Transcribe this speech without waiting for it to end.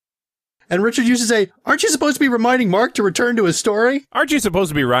And Richard used to say, aren't you supposed to be reminding Mark to return to his story? Aren't you supposed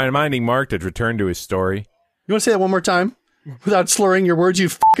to be reminding Mark to return to his story? You want to say that one more time? Without slurring your words, you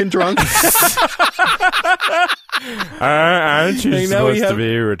fucking drunk. Aren't you supposed to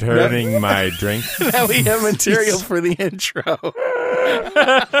be returning my drink? Now we have material for the intro.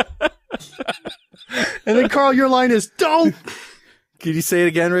 And then, Carl, your line is, don't. Could you say it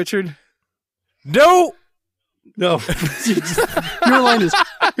again, Richard? No. No. Your line is,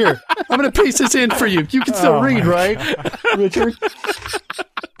 here, I'm going to paste this in for you. You can still read, right, Richard?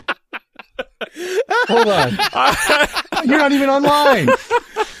 Hold on. You're not even online.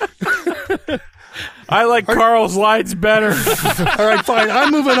 I like Carl's lines better. All right, fine.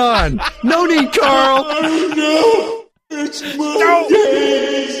 I'm moving on. No need, Carl. Oh, no. It's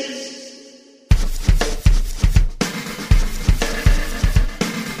Monday.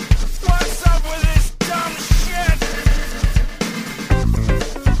 What's up with this dumb shit?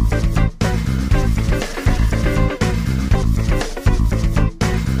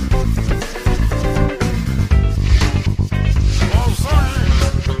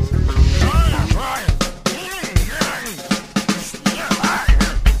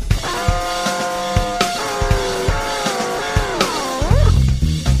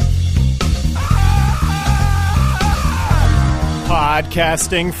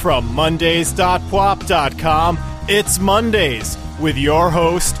 Podcasting from Mondays.pwop.com, it's Mondays with your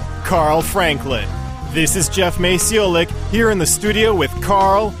host, Carl Franklin. This is Jeff Maciolik here in the studio with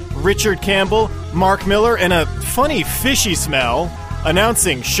Carl, Richard Campbell, Mark Miller, and a funny fishy smell,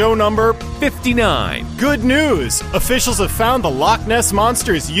 announcing show number 59. Good news! Officials have found the Loch Ness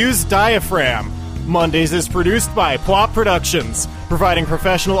Monster's used diaphragm. Mondays is produced by Pwop Productions, providing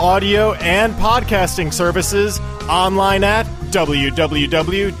professional audio and podcasting services online at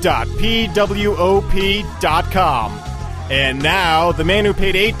www.pwop.com. And now, the man who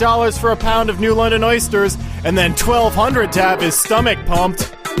paid $8 for a pound of New London oysters and then $1,200 to have his stomach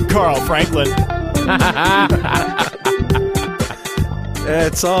pumped, Carl Franklin.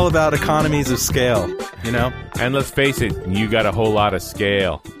 It's all about economies of scale, you know? And let's face it, you got a whole lot of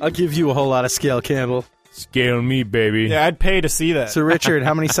scale. I'll give you a whole lot of scale, Campbell. Scale me, baby. Yeah, I'd pay to see that. So, Richard,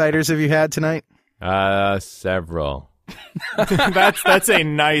 how many ciders have you had tonight? Several. That's a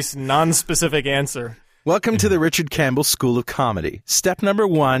nice, non-specific answer. Welcome to the Richard Campbell School of Comedy. Step number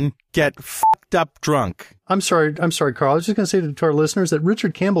 1, get fucked up drunk. I'm sorry, Carl. I was just going to say to our listeners that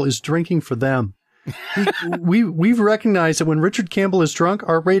Richard Campbell is drinking for them. We've recognized that when Richard Campbell is drunk,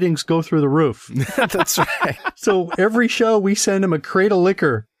 our ratings go through the roof. That's right. So every show we send him a crate of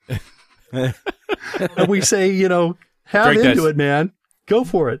liquor. And we say, have Drink into this. it, man. Go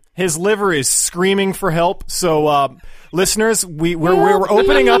for it. His liver is screaming for help. So, listeners, we're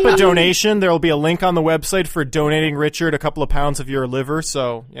opening up a donation. There will be a link on the website for donating Richard a couple of pounds of your liver.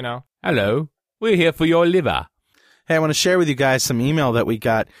 So, Hello. We're here for your liver. Hey, I want to share with you guys some email that we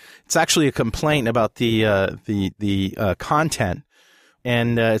got. It's actually a complaint about the content.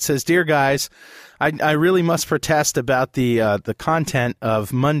 And it says, "Dear guys, I really must protest about the content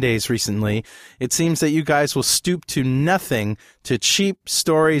of Mondays recently. It seems that you guys will stoop to nothing to cheap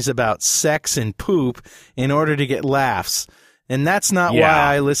stories about sex and poop in order to get laughs. And that's not why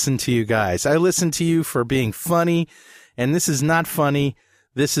I listen to you guys. I listen to you for being funny, and this is not funny.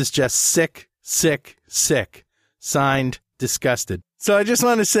 This is just sick, sick, sick. Signed, Disgusted." So I just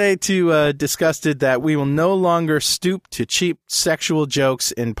want to say to Disgusted that we will no longer stoop to cheap sexual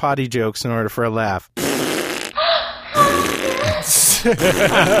jokes and potty jokes in order for a laugh.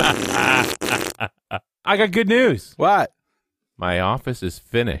 I got good news. What? My office is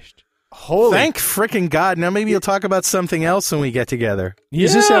finished. holy. Thank frickin' God. Now maybe you'll talk about something else when we get together.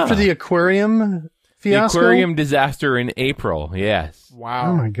 Is this after the aquarium The fiasco? aquarium disaster in April, yes.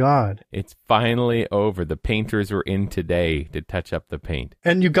 Wow. Oh, my God. It's finally over. The painters were in today to touch up the paint.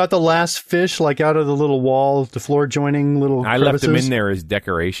 And you got the last fish, out of the little wall, the floor joining little I left them crevices? in there as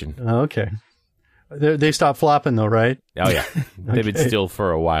decoration. Oh, okay. They stopped flopping, though, right? Oh, yeah. They've been Okay. still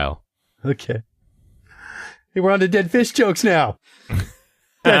for a while. Okay. Hey, we're on to dead fish jokes now.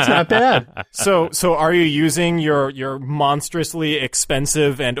 That's not bad. So are you using your monstrously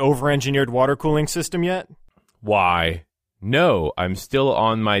expensive and over-engineered water cooling system yet? Why? No, I'm still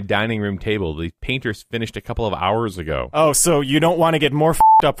on my dining room table. The painters finished a couple of hours ago. Oh, so you don't want to get more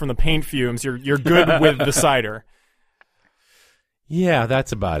f***ed up from the paint fumes. You're good with the cider. Yeah,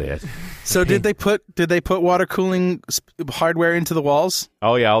 that's about it. So did they put water cooling hardware into the walls?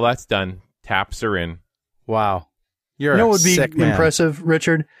 Oh, yeah, all that's done. Taps are in. Wow. You're You know a what would be sick man. impressive,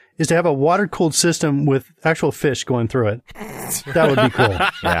 Richard? is to have a water-cooled system with actual fish going through it. That would be cool.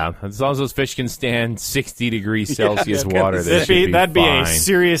 Yeah, as long as those fish can stand 60 degrees Celsius water, That'd be a fine.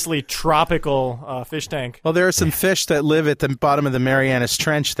 seriously tropical fish tank. Well, there are some fish that live at the bottom of the Marianas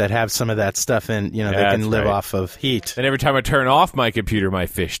Trench that have some of that stuff in. You know, they That's can live right. off of heat. And every time I turn off my computer, my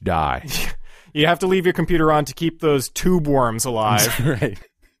fish die. You have to leave your computer on to keep those tube worms alive. Right.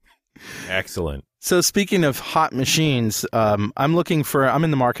 Excellent. So speaking of hot machines, I'm in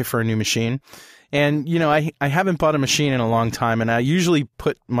the market for a new machine. And, you know, I haven't bought a machine in a long time, and I usually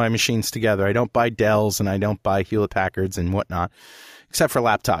put my machines together. I don't buy Dells and I don't buy Hewlett-Packards and whatnot, except for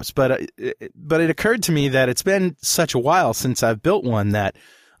laptops. But it occurred to me that it's been such a while since I've built one that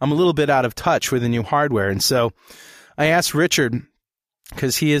I'm a little bit out of touch with the new hardware. And so I asked Richard,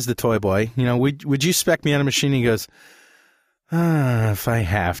 because he is the toy boy, you know, would you spec me on a machine? He goes, if I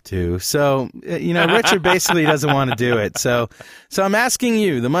have to. So, you know, Richard basically doesn't want to do it. So I'm asking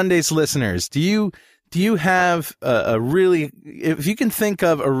you, the Mondays listeners, do you have a really, if you can think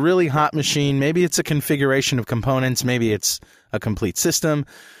of a really hot machine, maybe it's a configuration of components, maybe it's a complete system,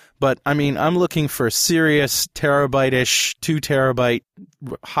 but I mean, I'm looking for serious terabyte-ish, 2 terabyte,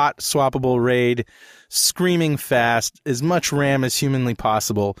 hot swappable RAID, screaming fast, as much RAM as humanly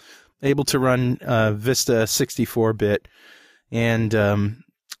possible, able to run Vista 64-bit. And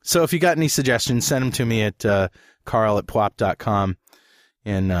so if you got any suggestions, send them to me at carl@pwop.com.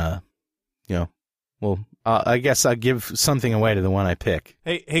 And, you know, well, I guess I'll give something away to the one I pick.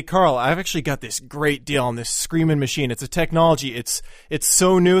 Hey, Carl, I've actually got this great deal on this Screamin' machine. It's a technology. It's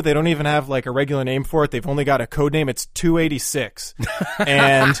so new, they don't even have like a regular name for it. They've only got a code name. It's 286.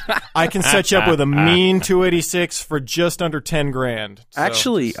 And I can set you up with a mean 286 for just under 10 grand. So,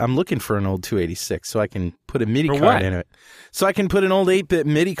 Actually, I'm looking for an old 286 so I can put a MIDI For card what? in it. So I can put an old 8-bit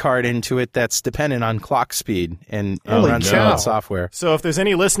MIDI card into it that's dependent on clock speed and Holy run some cow. old software. So if there's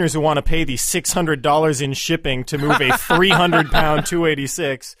any listeners who want to pay the $600 in shipping to move a 300-pound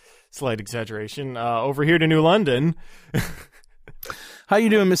 286, slight exaggeration, over here to New London. How you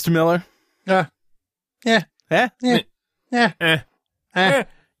doing, Mr. Miller? Yeah. Eh? Yeah.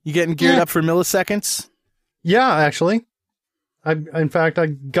 You getting geared up for milliseconds? Yeah, actually. In fact, I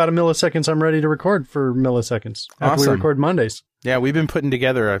got a milliseconds. I'm ready to record for milliseconds after we Awesome. record Mondays. Yeah, we've been putting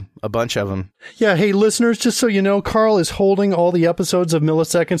together a bunch of them. Yeah, hey, listeners, just so you know, Carl is holding all the episodes of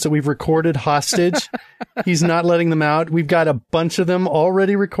Milliseconds that we've recorded hostage. He's not letting them out. We've got a bunch of them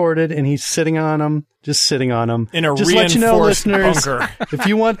already recorded, and he's sitting on them, just sitting on them. In a just let you know, reinforced listeners, bunker. if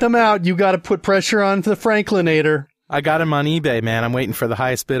you want them out, you got to put pressure on the Franklinator. I got them on eBay, man. I'm waiting for the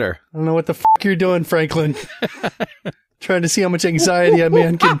highest bidder. I don't know what the you're doing, Franklin. Trying to see how much anxiety a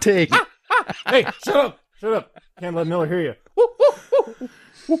man can take. Hey, shut up. Can't let Miller hear you.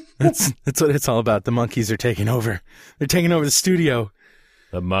 That's what it's all about. The monkeys are taking over. They're taking over the studio.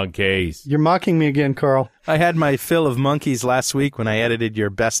 The monkeys. You're mocking me again, Carl. I had my fill of monkeys last week when I edited your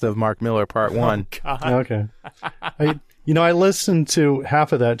Best of Mark Miller Part 1. Okay. I listened to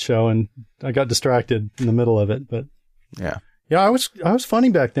half of that show and I got distracted in the middle of it, but Yeah. yeah, I was funny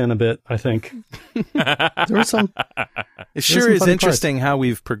back then a bit, I think. There was some It sure some is funny interesting how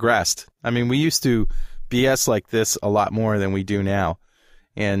we've progressed. I mean, we used to BS like this a lot more than we do now.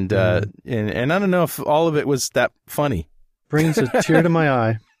 And and I don't know if all of it was that funny. brings a tear to my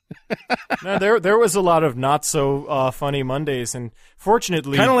eye. No, there was a lot of not so funny Mondays, and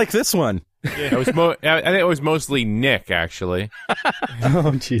fortunately, Kind of like this one. It was I think it was mostly Nick, actually.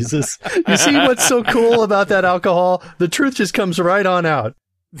 Oh, Jesus. You see what's so cool about that alcohol? The truth just comes right on out.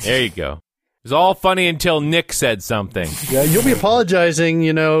 There you go. It was all funny until Nick said something. Yeah, you'll be apologizing,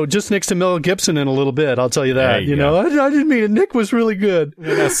 just next to Mel Gibson in a little bit. I'll tell you that. There you I didn't mean it. Nick was really good.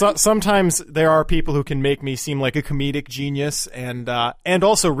 sometimes there are people who can make me seem like a comedic genius, and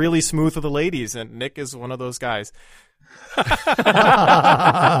also really smooth with the ladies, and Nick is one of those guys.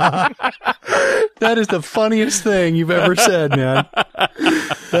 That is the funniest thing you've ever said, man.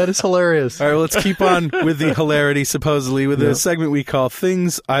 That is hilarious. All right, well, let's keep on with the hilarity, supposedly, with a segment we call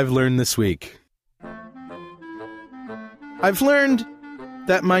Things I've Learned This Week. I've learned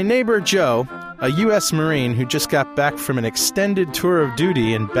that my neighbor Joe, a U.S. Marine who just got back from an extended tour of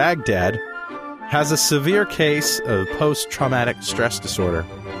duty in Baghdad, has a severe case of post-traumatic stress disorder.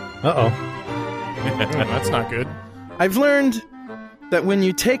 Uh-oh. That's not good. I've learned that when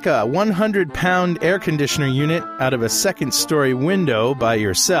you take a 100-pound air conditioner unit out of a second-story window by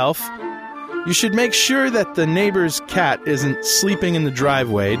yourself, you should make sure that the neighbor's cat isn't sleeping in the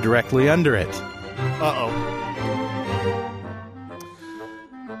driveway directly under it. Uh-oh.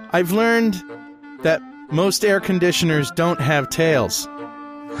 I've learned that most air conditioners don't have tails.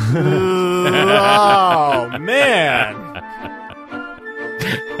 Oh, man.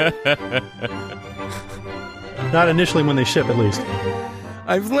 Not initially when they ship, at least.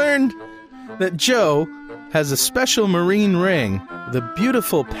 I've learned that Joe has a special marine ring with a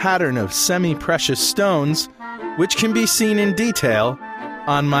beautiful pattern of semi-precious stones, which can be seen in detail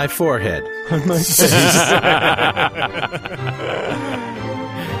on my forehead. On my face.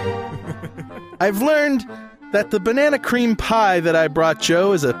 I've learned that the banana cream pie that I brought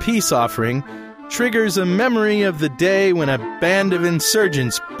Joe as a peace offering triggers a memory of the day when a band of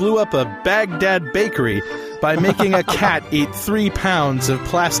insurgents blew up a Baghdad bakery by making a cat eat 3 pounds of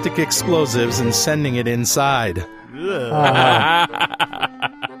plastic explosives and sending it inside. Oh,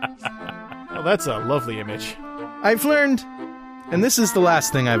 that's a lovely image. I've learned, and this is the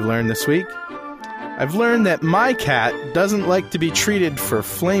last thing I've learned this week, I've learned that my cat doesn't like to be treated for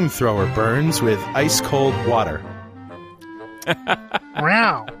flamethrower burns with ice-cold water.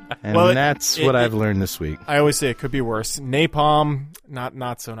 Wow. And Well, that's what I've learned this week. I always say it could be worse. Napalm,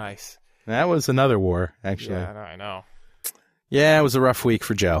 not so nice. That was another war, actually. Yeah, I know. Yeah, it was a rough week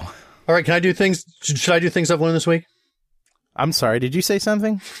for Joe. All right, can I do things? Should I do things I've learned this week? I'm sorry, did you say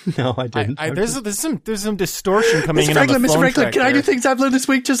something? No, I didn't. There's some distortion coming in on the Mr. phone Franklin, track can I do there. things I've learned this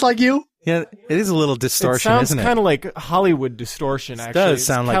week just like you? Yeah, it is a little distortion, It sounds isn't it? kind of like Hollywood distortion, It actually. does It's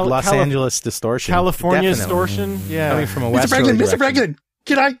sound like Los Angeles distortion. California Definitely. distortion. Yeah. Coming from a Mr. westerly Franklin,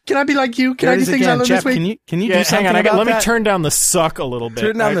 direction. can I be like you? Can There I do it is things I again. learned Jeff, this week? can you Yeah, do something hang on. about Let me that? turn down the suck a little bit.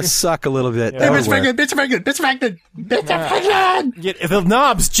 Turn down the suck a little bit. Hey, That would Mr. work. Franklin, Mr. Franklin, Mr. Franklin, Mr. Franklin! Yeah, the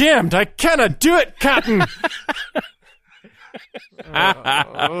knob's jammed. I cannot do it, Cotton.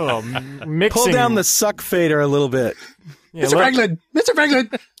 Mixing. Pull down the suck fader a little bit. Yeah, Mr. Franklin,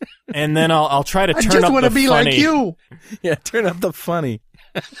 and then I'll try to I turn just up want the to be funny. like you. Yeah, turn up the funny.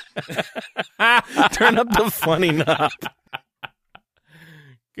 Turn up the funny knob.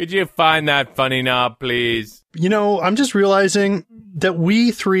 Could you find that funny knob, please? You know, I'm just realizing that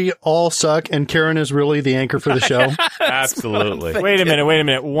we three all suck, and Karen is really the anchor for the show. Absolutely. Wait a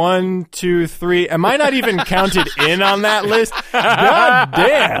minute. 1, 2, 3. Am I not even counted in on that list? God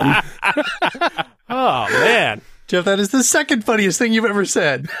damn. Oh, man. Jeff, that is the second funniest thing you've ever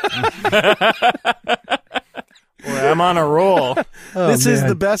said. Boy, I'm on a roll. This is man.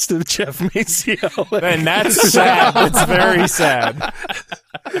 the best of Jeff Maceo. And that's sad. That's very sad.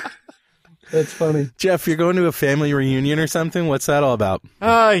 That's funny. Jeff, you're going to a family reunion or something? What's that all about?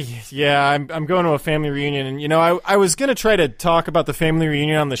 Yeah, I'm going to a family reunion, and, you know, I was going to try to talk about the family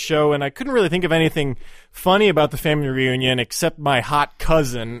reunion on the show, and I couldn't really think of anything funny about the family reunion except my hot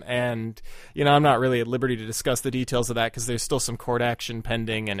cousin, and, you know, I'm not really at liberty to discuss the details of that because there's still some court action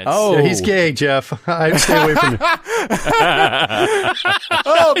pending, and it's... Oh. Yeah, he's gay, Jeff. I'd stay away from him.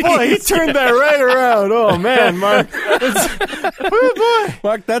 Oh, boy, he turned that right around. Oh, man, Mark. Oh, boy.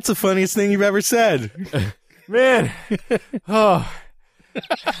 Mark, that's the funniest thing you've ever said. Man. Oh.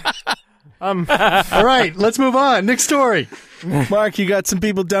 All right, let's move on. Next story. Mark, you got some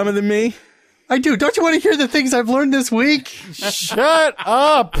people dumber than me? I do. Don't you want to hear the things I've learned this week? Shut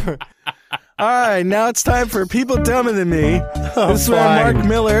up. All right, now it's time for People Dumber Than Me. This is where fine. Mark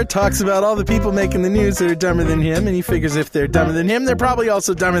Miller talks about all the people making the news that are dumber than him, and he figures if they're dumber than him, they're probably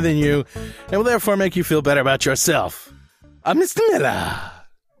also dumber than you, and will therefore make you feel better about yourself. I'm Mr. Miller.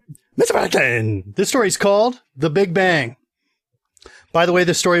 Mr. Franklin. This story's called The Big Bang. By the way,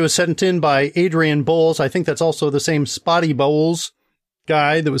 this story was sent in by Adrian Bowles. I think that's also the same Spotty Bowles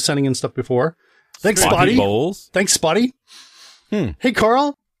guy that was sending in stuff before. Thanks, Spotty. Bowls. Thanks, Spotty. Hey,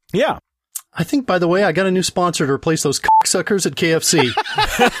 Carl. Yeah. I think, by the way, I got a new sponsor to replace those cocksuckers at KFC.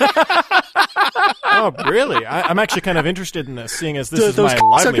 Oh, really? I'm actually kind of interested in this, seeing as this is Those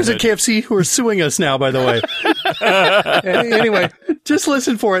my suckers at livelihood. KFC who are suing us now, by the way. Anyway, just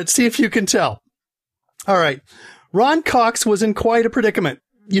listen for it. See if you can tell. All right. Ron Cox was in quite a predicament.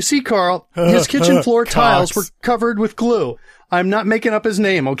 You see, Carl, his kitchen floor tiles were covered with glue. I'm not making up his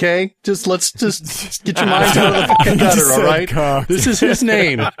name, okay? Let's just get your minds out of the fucking gutter, all right? Cox. This is his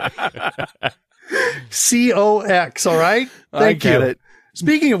name. COX, all right? Thank get you. it.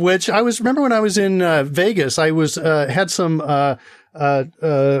 Speaking of which, remember when I was in Vegas, I had some what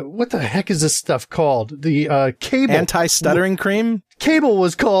the heck is this stuff called? The cable. Anti-stuttering cream? Cable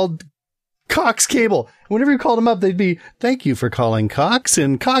was called Cox Cable. Whenever you called them up, they'd be, "Thank you for calling Cox,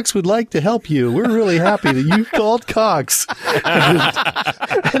 and Cox would like to help you. We're really happy that you called Cox." And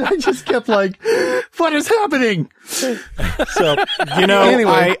I just kept like, "What is happening?" So, You know,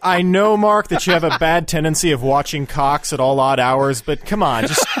 Anyway. I know, Mark, that you have a bad tendency of watching Cox at all odd hours, but come on,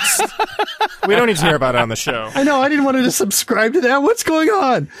 just we don't need to hear about it on the show. I know I didn't want to subscribe to that. What's going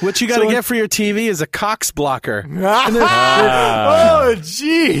on? What you got to get for your TV is a Cox blocker. Oh,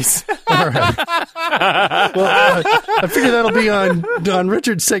 jeez. right. Well, I figure that'll be on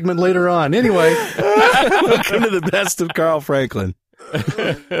Richard's segment later on. Anyway. Welcome to the best of Carl Franklin.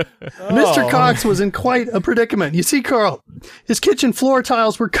 Mr. Cox was in quite a predicament. You see, Carl, his kitchen floor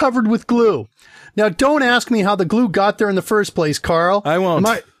tiles were covered with glue. Now, don't ask me how the glue got there in the first place, Carl. I won't.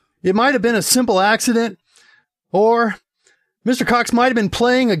 It might have been a simple accident, or Mr. Cox might have been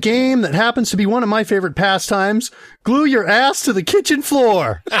playing a game that happens to be one of my favorite pastimes, glue your ass to the kitchen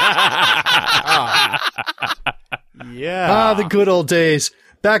floor. Yeah. The good old days.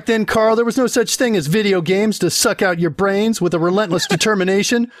 Back then, Carl, there was no such thing as video games to suck out your brains with a relentless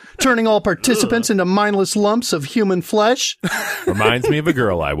determination, turning all participants into mindless lumps of human flesh. Reminds me of a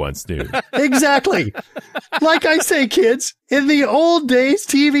girl I once knew. Exactly. Like I say, kids, in the old days,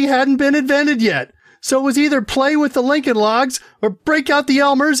 TV hadn't been invented yet. So it was either play with the Lincoln Logs or break out the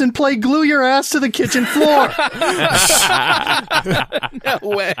Elmers and play glue your ass to the kitchen floor. No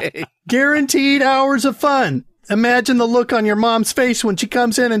way. Guaranteed hours of fun. Imagine the look on your mom's face when she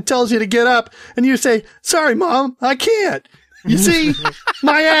comes in and tells you to get up, and you say, "Sorry, Mom, I can't. You see,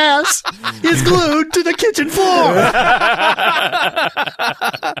 my ass is glued to the kitchen floor."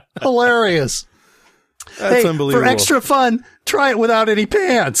 Hilarious. That's unbelievable. For extra fun, try it without any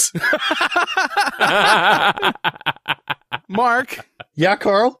pants. Mark, Yeah,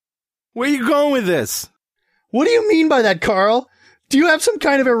 Carl? where are you going with this? What do you mean by that, Carl? Do you have some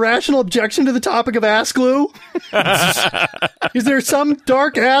kind of irrational objection to the topic of ass glue? Is there some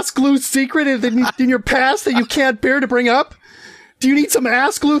dark ass glue secret in your past that you can't bear to bring up? Do you need some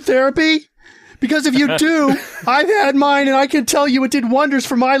ass glue therapy? Because if you do, I've had mine, and I can tell you it did wonders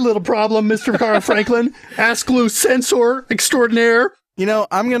for my little problem, Mr. Carl Franklin, ass glue censor extraordinaire. You know,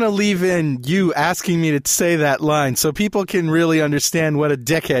 I'm going to leave in you asking me to say that line so people can really understand what a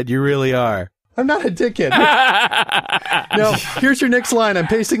dickhead you really are. I'm not a dickhead. No, here's your next line. I'm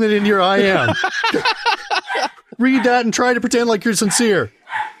pasting it into your I am. Read that and try to pretend like you're sincere.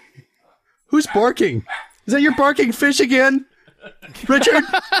 Who's barking? Is that your barking fish again? Richard?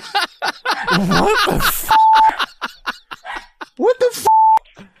 What the f***? What the f***?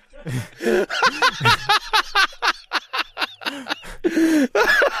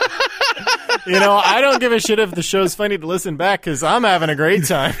 You know, I don't give a shit if the show's funny to listen back because I'm having a great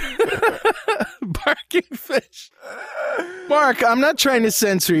time. Barking fish. Mark, I'm not trying to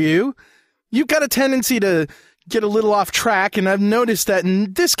censor you. You've got a tendency to get a little off track, and I've noticed that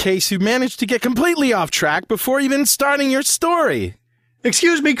in this case you managed to get completely off track before even starting your story.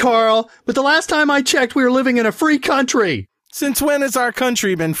 Excuse me, Carl, but the last time I checked, we were living in a free country. Since when has our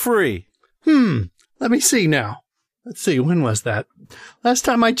country been free? Let me see now. Let's see, when was that? Last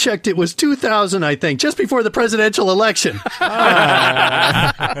time I checked, it was 2000, I think, just before the presidential election.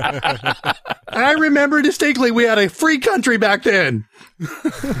 I remember distinctly we had a free country back then.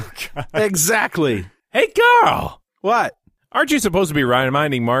 Exactly. Hey, Carl! What? Aren't you supposed to be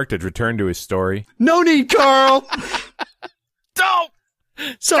reminding Mark to return to his story? No need, Carl. Don't!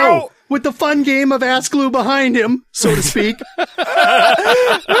 So, with the fun game of ass glue behind him, so to speak,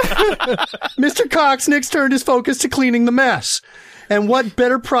 Mr. Cox next turned his focus to cleaning the mess. And what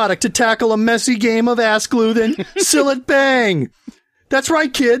better product to tackle a messy game of ass glue than Sill It Bang? That's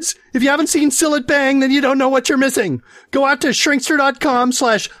right, kids. If you haven't seen Sill It Bang, then you don't know what you're missing. Go out to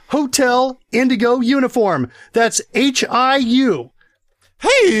shrinkster.com/hotel indigo uniform. That's HIU.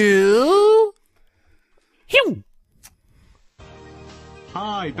 Hey!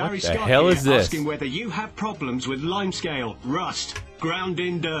 Hi, Barry the Scott hell here, is this? asking whether you have problems with limescale, rust, ground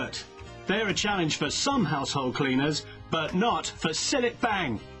in dirt. They're a challenge for some household cleaners, but not for Sill It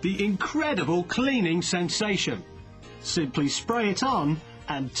Bang, the incredible cleaning sensation. Simply spray it on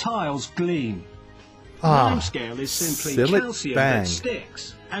and tiles gleam. Limescale is simply Sill It calcium Bang. that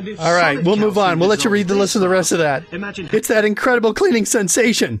sticks. And if All right, solid we'll move on. calcium We'll does let you not read the list of the rest of that. Imagine It's that incredible cleaning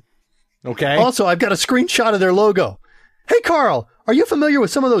sensation. Okay. Also, I've got a screenshot of their logo. Hey, Carl, are you familiar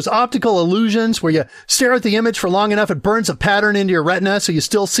with some of those optical illusions where you stare at the image for long enough it burns a pattern into your retina so you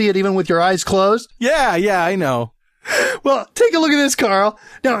still see it even with your eyes closed? Yeah, I know. Well, take a look at this, Carl.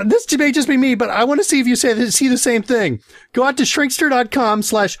 Now, this may just be me, but I want to see if you see the same thing. Go out to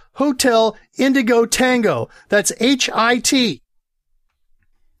shrinkster.com/hotel indigo tango. That's HIT.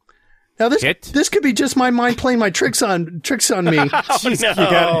 Now, this could be just my mind playing my tricks on me. But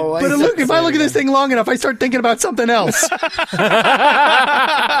look, if I look at this thing long enough, I start thinking about something else.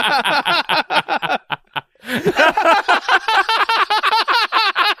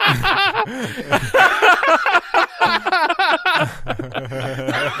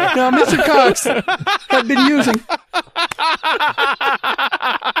 Now, Mr. Cox had been using...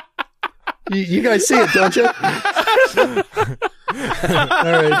 You guys see it, don't you?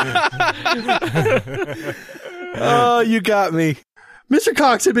 All right. Oh, you got me. Mr.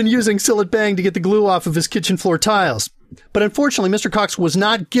 Cox had been using Sillet Bang to get the glue off of his kitchen floor tiles. But unfortunately, Mr. Cox was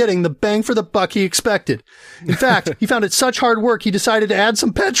not getting the bang for the buck he expected. In fact, he found it such hard work, he decided to add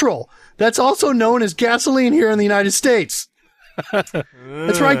some petrol. That's also known as gasoline here in the United States.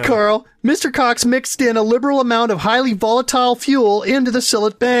 That's right, Carl. Mr. Cox mixed in a liberal amount of highly volatile fuel into the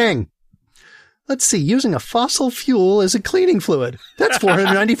Sillet Bang. Let's see, using a fossil fuel as a cleaning fluid. That's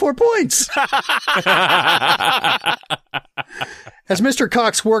 494 points. As Mr.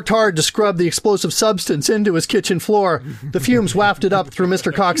 Cox worked hard to scrub the explosive substance into his kitchen floor, the fumes wafted up through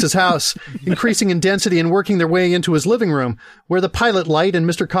Mr. Cox's house, increasing in density and working their way into his living room, where the pilot light in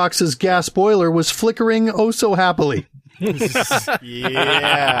Mr. Cox's gas boiler was flickering oh so happily. Yeah.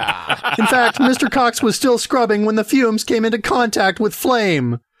 In fact, Mr. Cox was still scrubbing when the fumes came into contact with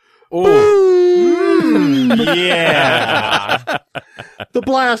flame. Yeah. The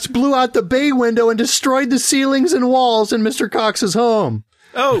blast blew out the bay window and destroyed the ceilings and walls in Mr. Cox's home.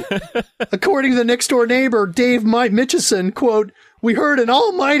 Oh, According to the next-door neighbor, Dave Mitchison, quote, "We heard an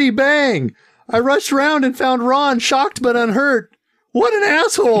almighty bang. I rushed around and found Ron shocked but unhurt. What an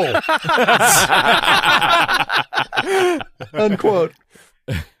asshole!" Unquote.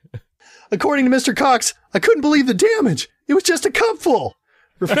 According to Mr. Cox, "I couldn't believe the damage. It was just a cupful."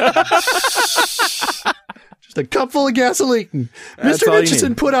 Just a cupful of gasoline. That's Mr. all you Mitchison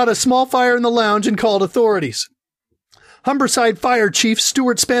need. put out a small fire in the lounge and called authorities. Humberside Fire Chief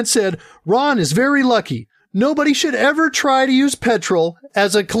Stuart Spence said, "Ron is very lucky. Nobody should ever try to use petrol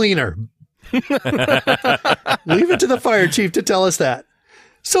as a cleaner." Leave it to the fire chief to tell us that.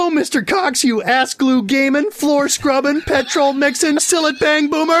 So, Mr. Cox, you ass glue gaming, floor scrubbing, petrol mixing, Sillet Bang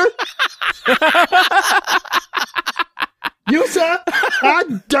boomer. You, sir, are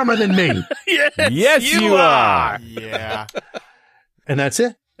dumber than me. Yes, you are. Yeah. And that's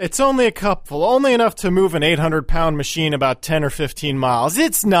it. It's only a cupful, only enough to move an 800-pound machine about 10 or 15 miles.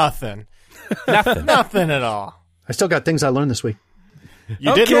 It's nothing. Nothing. Nothing at all. I still got things I learned this week.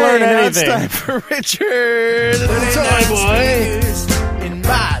 You didn't learn now anything. it's time for Richard. In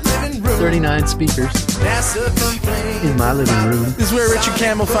my living room. 39 speakers That's a complaint. in my living room. This is where Richard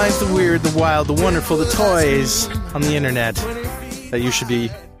Campbell finds the weird, the wild, the wonderful, the toys on the internet that you should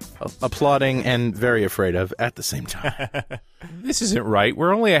be applauding and very afraid of at the same time. This isn't right.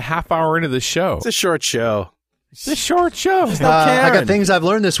 We're only a half hour into the show. It's a short show. It's a short show. I Karen. got things I've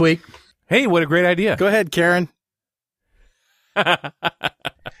learned this week. Hey, what a great idea. Go ahead, Karen.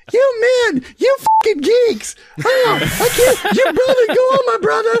 You men, you fucking geeks! Oh, I can't. You brother, go on, my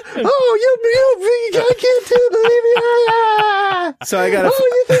brother. Oh, you, I can't believe it. So I got Oh,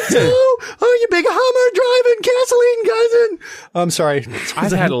 you think so? Oh, you big Hummer driving gasoline cousin. I'm sorry.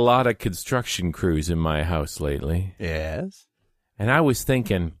 I've had a lot of construction crews in my house lately, Yes. and I was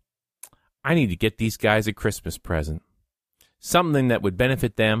thinking, I need to get these guys a Christmas present. Something that would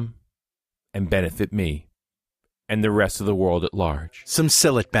benefit them and benefit me and the rest of the world at large. Some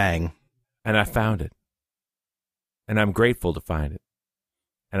Sillet Bang. And I found it. And I'm grateful to find it.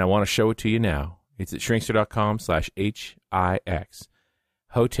 And I want to show it to you now. It's at shrinkster.com/HIX.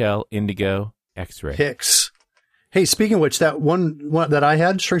 Hotel Indigo X-Ray. Hicks. Hey, speaking of which, that one that I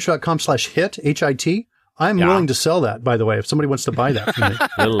had, shrinkster.com/hit, HIT, I'm Yeah. willing to sell that, by the way, if somebody wants to buy that from me.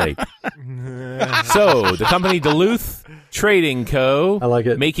 A little late. So, the company Duluth Trading Co. I like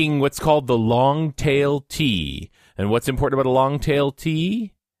it. Making what's called the long tail tea. And what's important about a long tail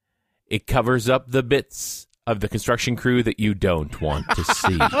tea? It covers up the bits of the construction crew that you don't want to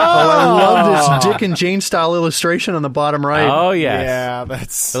see. Oh, I love this Dick and Jane style illustration on the bottom right. Oh, yes. Yeah,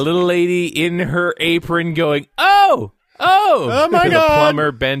 that's... The little lady in her apron going, oh, oh my to the God.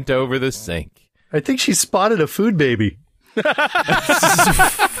 plumber bent over the sink. I think she spotted a food baby.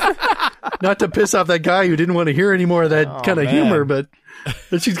 Not to piss off that guy who didn't want to hear any more of that kind of man. humor, but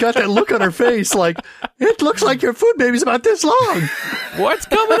she's got that look on her face like, it looks like your food baby's about this long. What's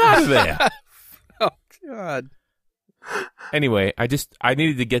coming out of there? God. Anyway, I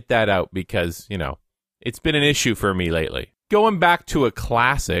needed to get that out because, it's been an issue for me lately. Going back to a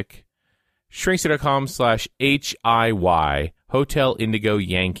classic, shrinkster.com/HIY, Hotel Indigo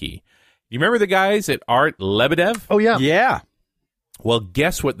Yankee. You remember the guys at Art Lebedev? Oh, yeah. Yeah. Well,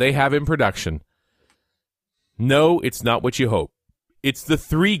 guess what they have in production? No, it's not what you hope. It's the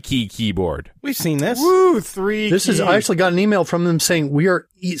 3-key keyboard. We've seen this. Woo, 3 This is, keys. I actually got an email from them saying, we are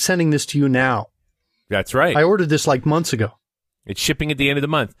sending this to you now. That's right. I ordered this like months ago. It's shipping at the end of the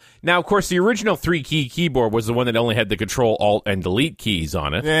month. Now, of course, the original 3-key keyboard was the one that only had the Control, Alt, and Delete keys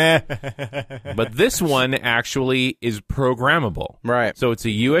on it. But this one actually is programmable. Right. So it's a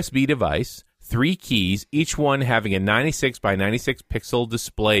USB device, 3 keys, each one having a 96 by 96 pixel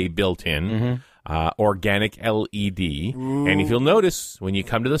display built in, organic LED. And if you'll notice, when you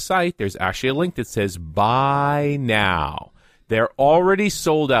come to the site, there's actually a link that says buy now. They're already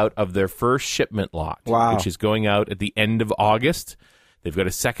sold out of their first shipment lot, which is going out at the end of August. They've got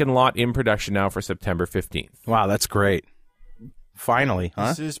a second lot in production now for September 15th. Wow, that's great. Finally, huh?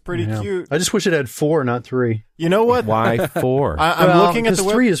 This is pretty cute. I just wish it had 4, not 3. You know what? Why 4? I'm looking at the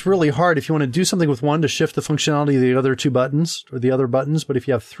because 3 is really hard if you want to do something with one to shift the functionality of the other 2 buttons or the other buttons. But if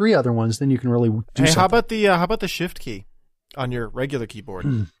you have 3 other ones, then you can really do Hey, something. how about the shift key on your regular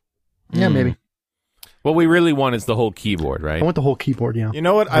keyboard? Yeah, maybe. What we really want is the whole keyboard, right? I want the whole keyboard. Yeah. You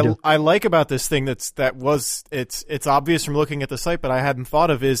know what I do. I like about this thing it's obvious from looking at the site, but I hadn't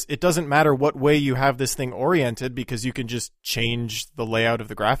thought of is it doesn't matter what way you have this thing oriented because you can just change the layout of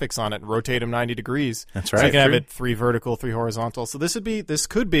the graphics on it and rotate them 90 degrees. That's So right. you can have it 3 vertical, 3 horizontal. So this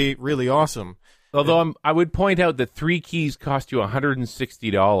could be really awesome. Although I would point out that 3 keys cost you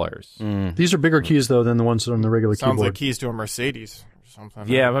 $160. These are bigger keys though than the ones that are on the regular Sounds keyboard. like keys to a Mercedes or something.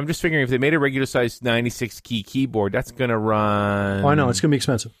 Yeah, I'm just figuring if they made a regular size 96 key keyboard, that's going to run. Oh, I know it's going to be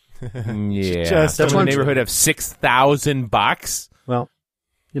expensive. Yeah, Just- that's why in I'm- the neighborhood of $6,000. Well,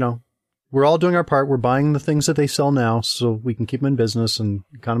 we're all doing our part. We're buying the things that they sell now so we can keep them in business and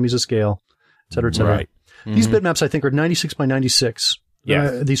economies of scale, et cetera, et cetera. Right. These bitmaps, I think, are 96 by 96.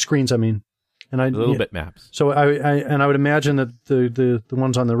 Yes. These screens, I mean. And Little bit maps. So I would imagine that the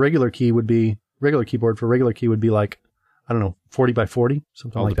ones on the regular keyboard for regular key would be like, I don't know, 40 by 40,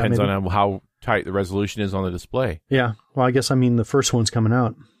 something All like that. depends Maybe. on how tight the resolution is on the display. Yeah. Well, I guess I mean the first one's coming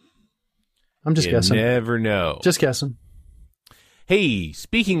out. I'm just You guessing. never know. Just guessing. Hey,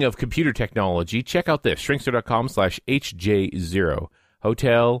 speaking of computer technology, check out this, shrinkster.com/HJ0,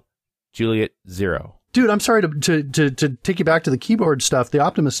 Hotel Juliet 0. Dude, I'm sorry to take you back to the keyboard stuff, the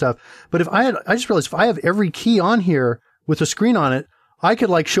Optimus stuff, but I just realized if I have every key on here with a screen on it, I could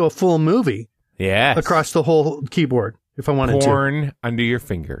like show a full movie Yes. across the whole keyboard if I wanted to. Porn under your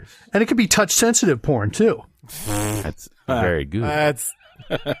fingers. And it could be touch sensitive porn too. That's very good. That's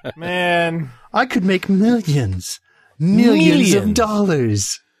man. I could make millions of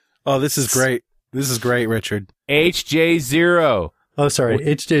dollars. Oh, this is great. This is great, Richard. HJ0. Oh, sorry.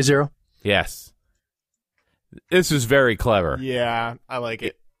 HJ0. Yes. This is very clever. Yeah, I like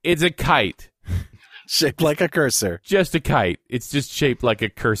it. It's a kite. Shaped like a cursor. Just a kite. It's just shaped like a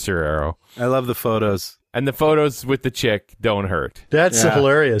cursor arrow. I love the photos. And the photos with the chick don't hurt. That's Yeah.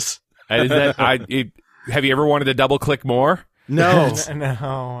 hilarious. And is that, have you ever wanted to double click more? No.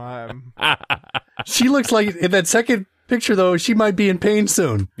 No, She looks like in that second picture though, she might be in pain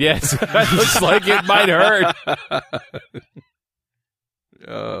soon. Yes. That looks like it might hurt.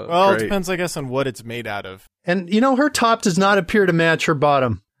 well, it depends, I guess, on what it's made out of. And her top does not appear to match her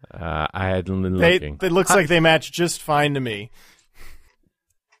bottom. I hadn't been looking. It looks like they match just fine to me.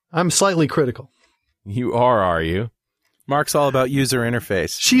 I'm slightly critical. You are you? Mark's all about user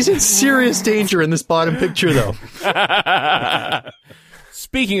interface. She's in serious danger in this bottom picture though.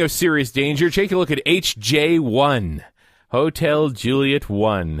 Speaking of serious danger, take a look at HJ1, Hotel Juliet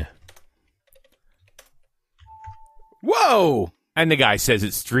 1. Whoa! And the guy says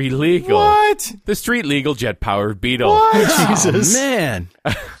it's street legal. What? The street legal jet-powered Beetle. Jesus. Man.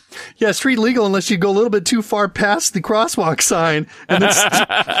 Yeah, street legal unless you go a little bit too far past the crosswalk sign. And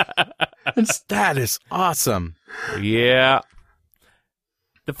That is awesome. Yeah.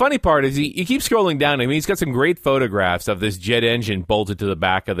 The funny part is you keep scrolling down. I mean, he's got some great photographs of this jet engine bolted to the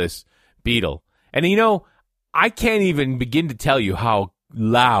back of this Beetle. And, I can't even begin to tell you how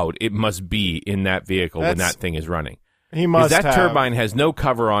loud it must be in that vehicle when that thing is running. He must Because that have. turbine has no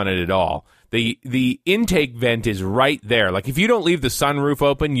cover on it at all. The intake vent is right there. Like, if you don't leave the sunroof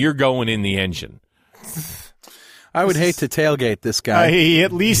open, you're going in the engine. I would hate to tailgate this guy. He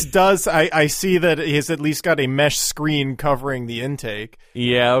at least does. I see that he's at least got a mesh screen covering the intake.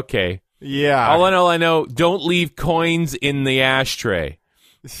 Yeah, okay. Yeah. All I know, don't leave coins in the ashtray.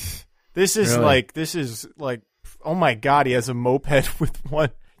 This is like, oh my God, he has a moped with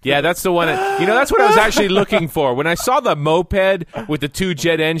one. Yeah, that's the one. That's what I was actually looking for. When I saw the moped with the 2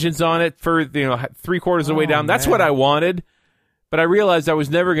 jet engines on it for, 3/4 of the way down, that's what I wanted. But I realized I was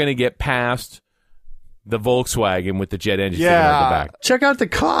never going to get past the Volkswagen with the jet engine sticking out the back. check out the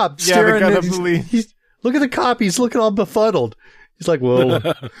cop Yeah, staring the guy at that look at the cop. He's looking all befuddled. He's like, well,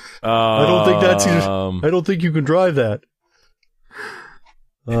 I don't think you can drive that.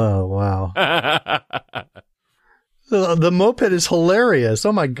 Oh, wow. The moped is hilarious.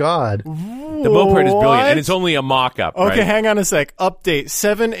 Oh, my God. The moped is brilliant, What? and it's only a mock-up, Okay, right? hang on a sec. Update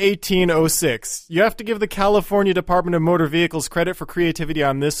 7/18/06. You have to give the California Department of Motor Vehicles credit for creativity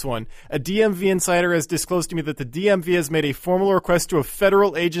on this one. A DMV insider has disclosed to me that the DMV has made a formal request to a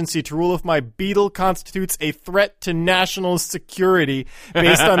federal agency to rule if my Beetle constitutes a threat to national security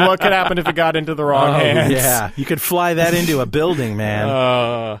based on what could happen if it got into the wrong hands. Yeah, you could fly that into a building,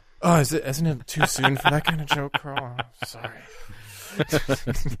 man. Isn't it too soon for that kind of joke, Carl? Oh, sorry.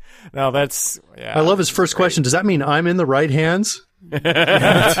 No, that's yeah. I love his first question. Does that mean I'm in the right hands?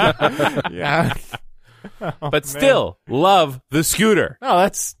 Yeah. But still, love the scooter. Oh,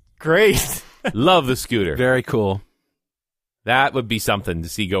 that's great. Love the scooter. Very cool. That would be something to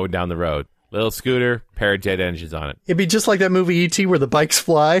see going down the road. Little scooter, pair of jet engines on it. It'd be just like that movie E.T. where the bikes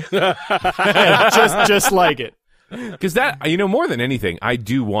fly. just like it. Because that, more than anything, I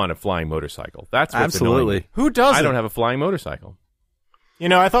do want a flying motorcycle. That's what's annoying Absolutely. me. Who doesn't? I don't have a flying motorcycle.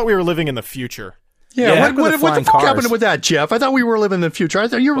 I thought we were living in the future. Yeah, Yeah, what with the the flying fuck cars. happened with that, Jeff? I thought we were living in the future.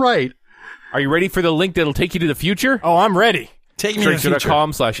 You're right. Are you ready for the link that'll take you to the future? Oh, I'm ready. Take me to the future.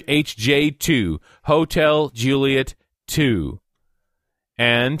 Shrinkster.com/HJ2, Hotel Juliet 2,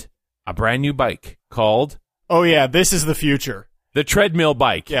 and a brand new bike called Oh yeah, this is the future. the treadmill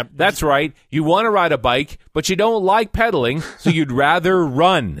bike. Yep. That's right. You want to ride a bike, but you don't like pedaling, so you'd rather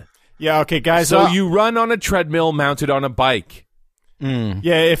run. Yeah, okay, guys. So you run on a treadmill mounted on a bike.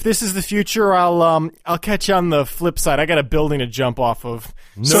 Yeah, if this is the future, I'll catch you on the flip side. I got a building to jump off of.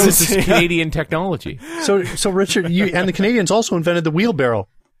 So this is Canadian technology. So Richard, you and the Canadians also invented the wheelbarrow.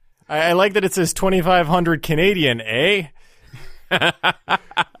 I like that it says 2,500 Canadian, eh?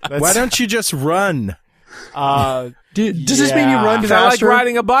 Why don't you just run? Does this mean you Yeah. run 'Cause I like faster?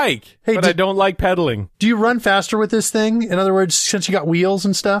 riding a bike, Hey, but I don't like pedaling. Do you run faster with this thing? In other words, since you got wheels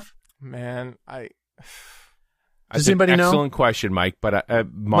and stuff? Man, Does That's an anybody know? excellent question, Mike. But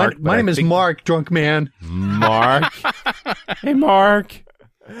Mark, My name is Mark, drunk man. Mark. Hey, Mark.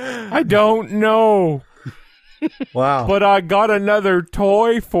 I don't know, Wow. but I got another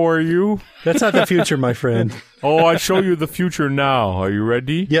toy for you. That's not the future, my friend. Oh, I'll show you the future now. Are you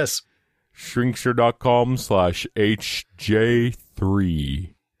ready? Yes.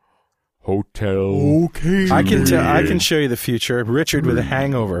 Shrinkster.com/HJ3. Hotel. okay. I can show you the future. Richard with a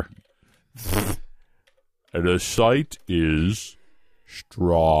hangover. And the site is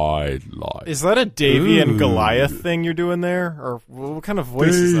Stride Life. Is that a Davy and Ooh. Goliath thing you're doing there? Or what kind of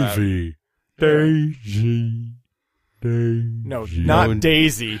voice is that? Daisy. No, not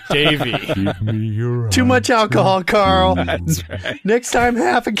Daisy. Davy. Give me your Too much alcohol, Carl. Next time,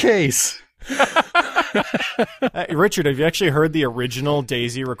 half a case. Richard, have you actually heard the original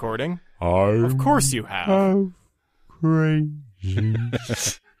Daisy recording? Of course you have. Crazy.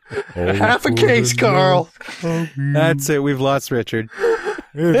 Half a case, Carl. That's it. We've lost Richard.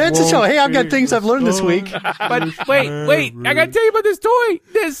 That's a show. Hey, I've got things I've learned this week. But wait, I gotta tell you about this toy.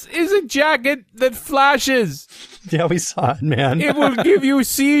 This is a jacket that flashes. Yeah, we saw it, man. It will give you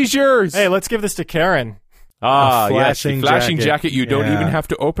seizures. Hey, let's give this to Karen. Ah, A yes, flashing the flashing jacket. jacket you don't Yeah. even have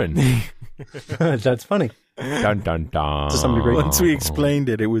to open. That's funny. Dun dun dun. To some degree. Once we explained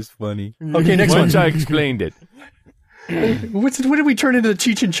it, it was funny. Okay, next Once one. I explained it. What did we turn into the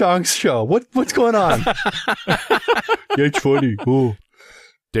Cheech and Chong's show? What's going on? It's funny. Cool.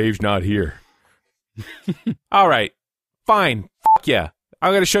 Dave's not here. All right. Fine. F yeah.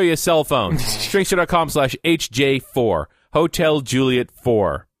 I'm going to show you a cell phone. Shrinkster.com/HJ4. Hotel Juliet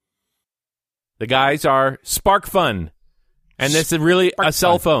 4. The guys are Spark Fun. And this is really a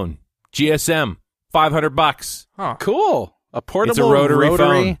cell phone. GSM. $500. Cool. A portable It's a rotary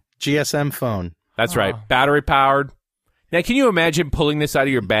phone. GSM phone. That's right. Battery powered. Now, can you imagine pulling this out of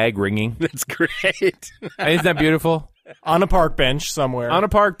your bag ringing? That's great. Isn't that beautiful? On a park bench somewhere. On a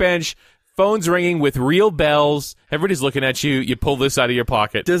park bench, phone's ringing with real bells. Everybody's looking at you. You pull this out of your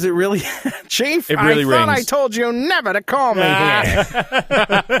pocket. Does it really? Chief, It really I thought I rings. told you never to call me here.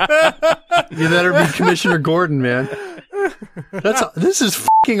 You better be Commissioner Gordon, man. This is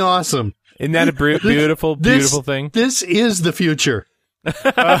fucking awesome. Isn't that a beautiful, beautiful thing? This is the future.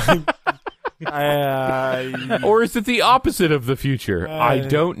 Or is it the opposite of the future? I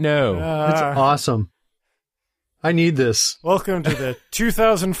don't know. That's awesome. I need this. Welcome to the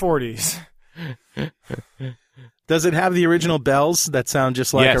 2040s. Does it have the original bells that sound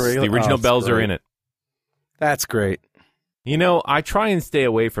just like yes, a real? the original Oh, bells are great. in it. That's great. You know, I try and stay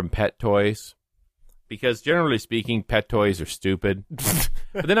away from pet toys because, generally speaking, pet toys are stupid.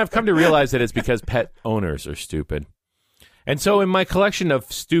 But then I've come to realize that it's because pet owners are stupid. And so in my collection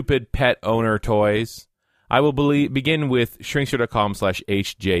of stupid pet owner toys, I will begin with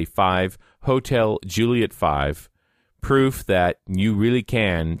Shrinkster.com/HJ5, Hotel Juliet 5, proof that you really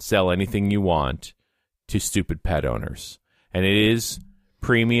can sell anything you want to stupid pet owners. And it is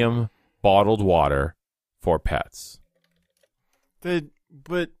premium bottled water for pets. But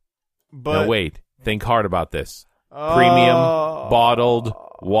No, wait. Think hard about this. Premium bottled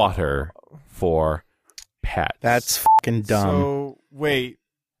water for pets. That's fucking dumb. So wait.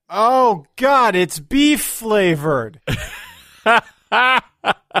 Oh God, it's beef flavored.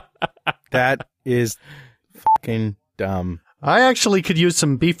 That is fucking dumb. I actually could use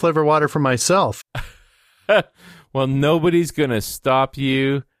some beef flavor water for myself. Well, nobody's going to stop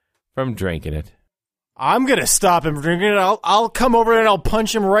you from drinking it. I'm gonna stop him from drinking it. I'll come over and I'll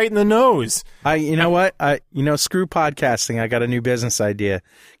punch him right in the nose. You know what? Screw podcasting. I got a new business idea.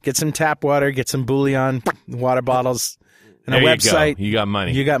 Get some tap water, get some bouillon, water bottles, and There a you website. go. You got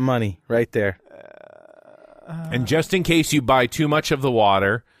money. You got money right there. And just in case you buy too much of the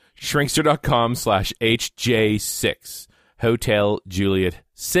water, shrinkster.com/HJ6, Hotel Juliet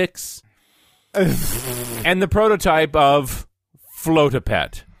 6, and the prototype of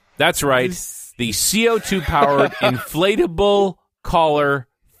Float-a-Pet. That's right. The CO2-powered inflatable collar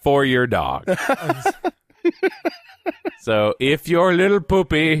for your dog. So if your little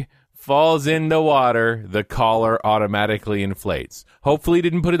poopy falls in the water, the collar automatically inflates. Hopefully he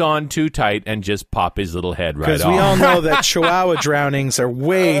didn't put it on too tight and just pop his little head right off. Because we all know that Chihuahua drownings are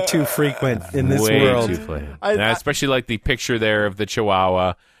way too frequent in this world. Too frequent. And I especially like the picture there of the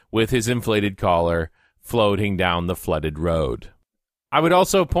Chihuahua with his inflated collar floating down the flooded road. I would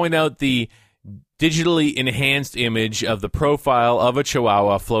also point out the digitally enhanced image of the profile of a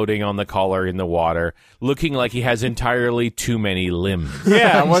Chihuahua floating on the collar in the water, looking like he has entirely too many limbs.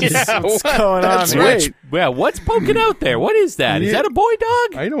 Yeah, what's going on here? right. Yeah, what's poking out there? What is that? Is that a boy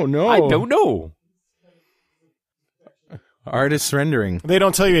dog? I don't know. I don't know. Artist rendering. They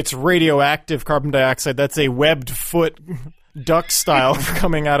don't tell you it's radioactive carbon dioxide. That's a webbed foot duck style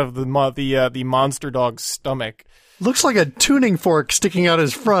coming out of the monster dog's stomach. Looks like a tuning fork sticking out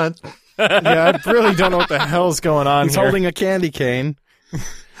his front. Yeah, I really don't know what the hell's going on He's here. holding a candy cane.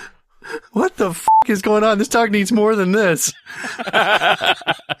 What the f*** is going on? This dog needs more than this.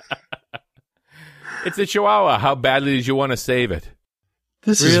 It's a Chihuahua. How badly did you want to save it?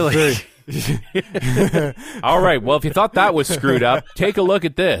 This Really? is very... All right. Well, if you thought that was screwed up, take a look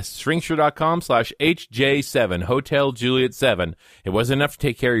at this. Shrinkster.com/HJ7, Hotel Juliet 7. It wasn't enough to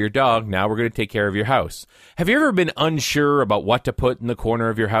take care of your dog. Now we're going to take care of your house. Have you ever been unsure about what to put in the corner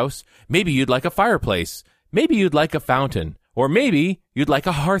of your house? Maybe you'd like a fireplace. Maybe you'd like a fountain. Or maybe you'd like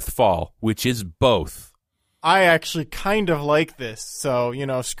a hearth fall, which is both. I actually kind of like this, so,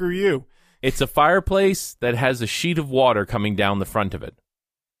 screw you. It's a fireplace that has a sheet of water coming down the front of it.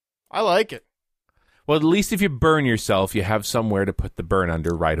 I like it. Well, at least if you burn yourself, you have somewhere to put the burn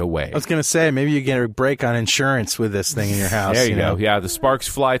under right away. I was going to say, maybe you get a break on insurance with this thing in your house. There you go. know? Yeah, the sparks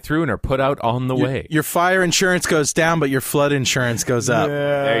fly through and are put out on the way. Your fire insurance goes down, but your flood insurance goes up.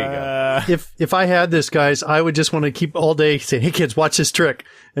 There you go. If I had this, guys, I would just want to keep all day saying, "Hey, kids, watch this trick,"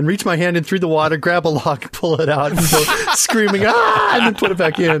 and reach my hand in through the water, grab a lock, pull it out, and go screaming, "Ah!" and then put it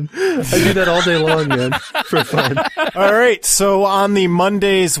back in. I do that all day long, man, for fun. All right, so on the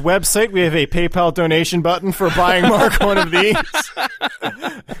Monday's website, we have a PayPal donation button for buying Mark one of these.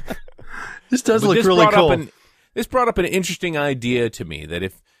 This does But look this really brought cool. up this brought up an interesting idea to me that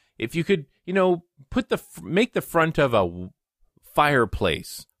if you could, make the front of a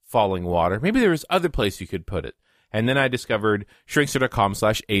fireplace falling water, maybe there was other place you could put it. And then I discovered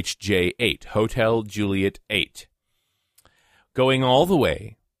shrinkster.com/HJ8, Hotel Juliet 8. Going all the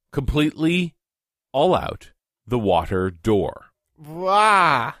way, completely all out, the water door.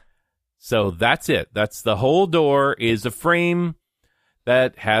 Wow. So that's it. That's the whole door is a frame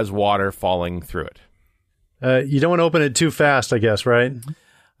that has water falling through it. You don't want to open it too fast, I guess, right?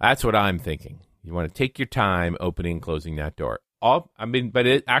 That's what I'm thinking. You want to take your time opening and closing that door. But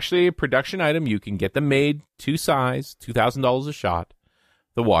it's actually a production item. You can get them made to size, $2,000 a shot,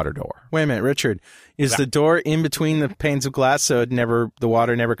 the water door. Wait a minute, Richard. Is the door in between the panes of glass so the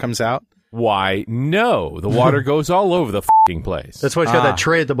water never comes out? Why, no. The water goes all over the f***ing place. That's why it's got that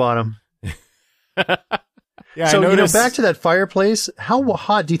tray at the bottom. Yeah, So, I noticed. back to that fireplace, how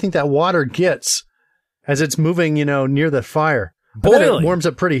hot do you think that water gets as it's moving, near the fire? I bet Boiling. it warms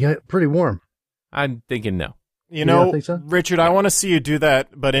up pretty warm. I'm thinking no. You know, don't think so? Richard, I want to see you do that,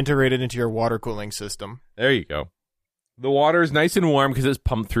 but integrate it into your water cooling system. There you go. The water is nice and warm because it's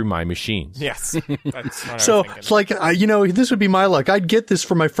pumped through my machines. Yes. That's what So I was it's like, this would be my luck. I'd get this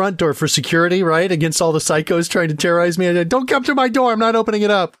for my front door for security, right? Against all the psychos trying to terrorize me. I'd, don't come to my door. I'm not opening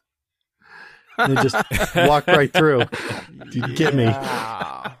it up. And they just walk right through. You get me.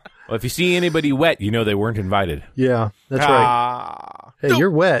 Well, if you see anybody wet, you know they weren't invited. Yeah, that's right. Hey,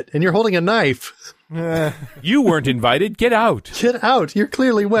 you're wet, and you're holding a knife. You weren't invited. Get out. Get out. You're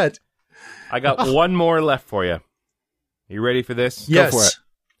clearly wet. I got one more left for you. You ready for this? Yes. Go for it.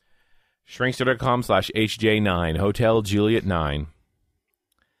 Shrinkster.com/HJ9, Hotel Juliet 9.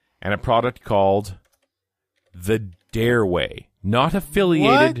 And a product called the Dareway. Not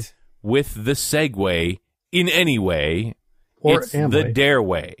affiliated with the Segway in any way. Or it's Amway. the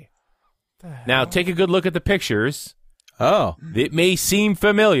Dareway. Now, take a good look at the pictures. Oh. It may seem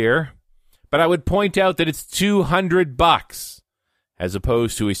familiar, but I would point out that it's $200 as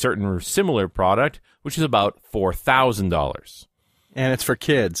opposed to a certain similar product, which is about $4,000. And it's for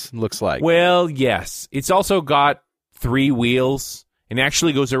kids, looks like. Well, yes. It's also got 3 wheels and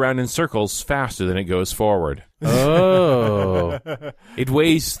actually goes around in circles faster than it goes forward. Oh. It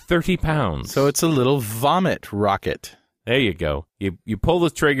weighs 30 pounds. So it's a little vomit rocket. There you go. You pull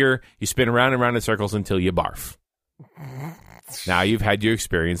the trigger, you spin around and around in circles until you barf. Now you've had your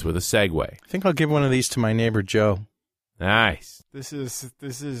experience with a Segway. I think I'll give one of these to my neighbor Joe. Nice. This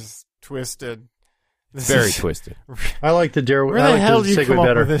is twisted. Very twisted. I like the Dare. Where I the like hell the do you Segway come up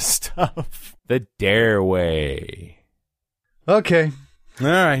better. with this stuff? The Dareway. Okay. All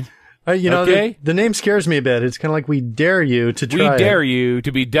right. Okay. The name scares me a bit. It's kind of like we dare you to try We it. dare you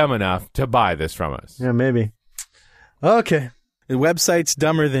to be dumb enough to buy this from us. Yeah, maybe. Okay. The website's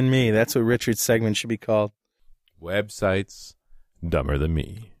dumber than me. That's what Richard's segment should be called. Websites dumber than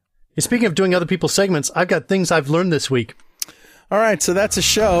me. Hey, speaking of doing other people's segments, I've got things I've learned this week. All right, so that's a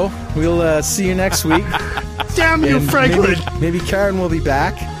show. We'll see you next week. Damn you, And Franklin! Maybe Karen will be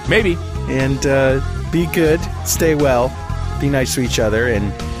back. Maybe. And be good. Stay well. Be nice to each other.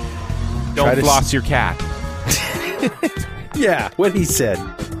 And Don't try to floss your cat. yeah, what he said.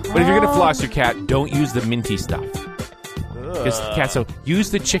 But if you're going to floss your cat, don't use the minty stuff. Because the cat, so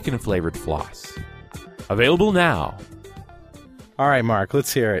use the chicken flavored floss. Available now. All right, Mark,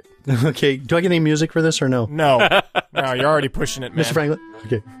 let's hear it. Okay, do I get any music for this or no? No, you're already pushing it, man. Mr. Franklin?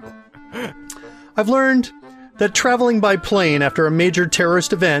 Okay. I've learned that traveling by plane after a major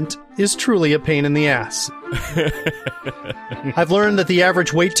terrorist event is truly a pain in the ass. I've learned that the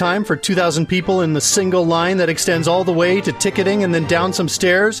average wait time for 2,000 people in the single line that extends all the way to ticketing and then down some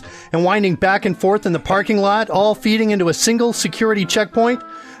stairs and winding back and forth in the parking lot, all feeding into a single security checkpoint,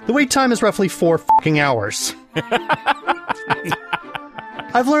 the wait time is roughly 4 fucking hours.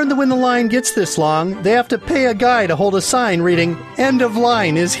 I've learned that when the line gets this long, they have to pay a guy to hold a sign reading, "End of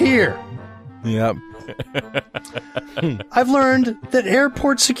line is here." Yep. I've learned that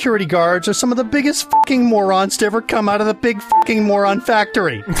airport security guards are some of the biggest fucking morons to ever come out of the big fucking moron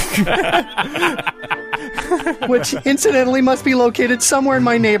factory. Which, incidentally, must be located somewhere in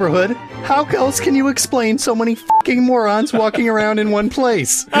my neighborhood. How else can you explain so many fucking morons walking around in one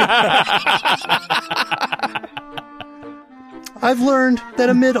place? I've learned that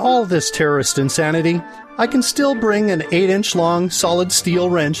amid all this terrorist insanity, I can still bring an 8-inch long solid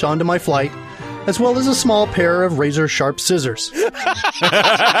steel wrench onto my flight, as well as a small pair of razor-sharp scissors. So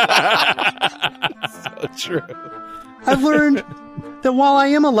true. I've learned that while I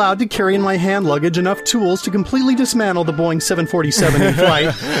am allowed to carry in my hand luggage enough tools to completely dismantle the Boeing 747 in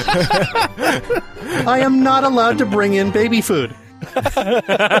flight, I am not allowed to bring in baby food.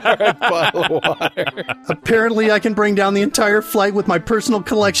 Bottle of water. Apparently, I can bring down the entire flight with my personal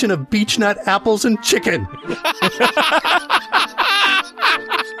collection of beech nut, apples, and chicken.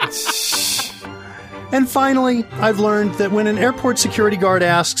 And finally, I've learned that when an airport security guard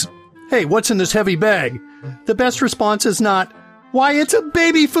asks, "Hey, what's in this heavy bag?" the best response is not, "Why, it's a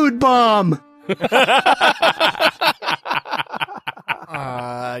baby food bomb!"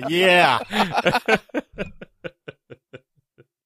 Yeah.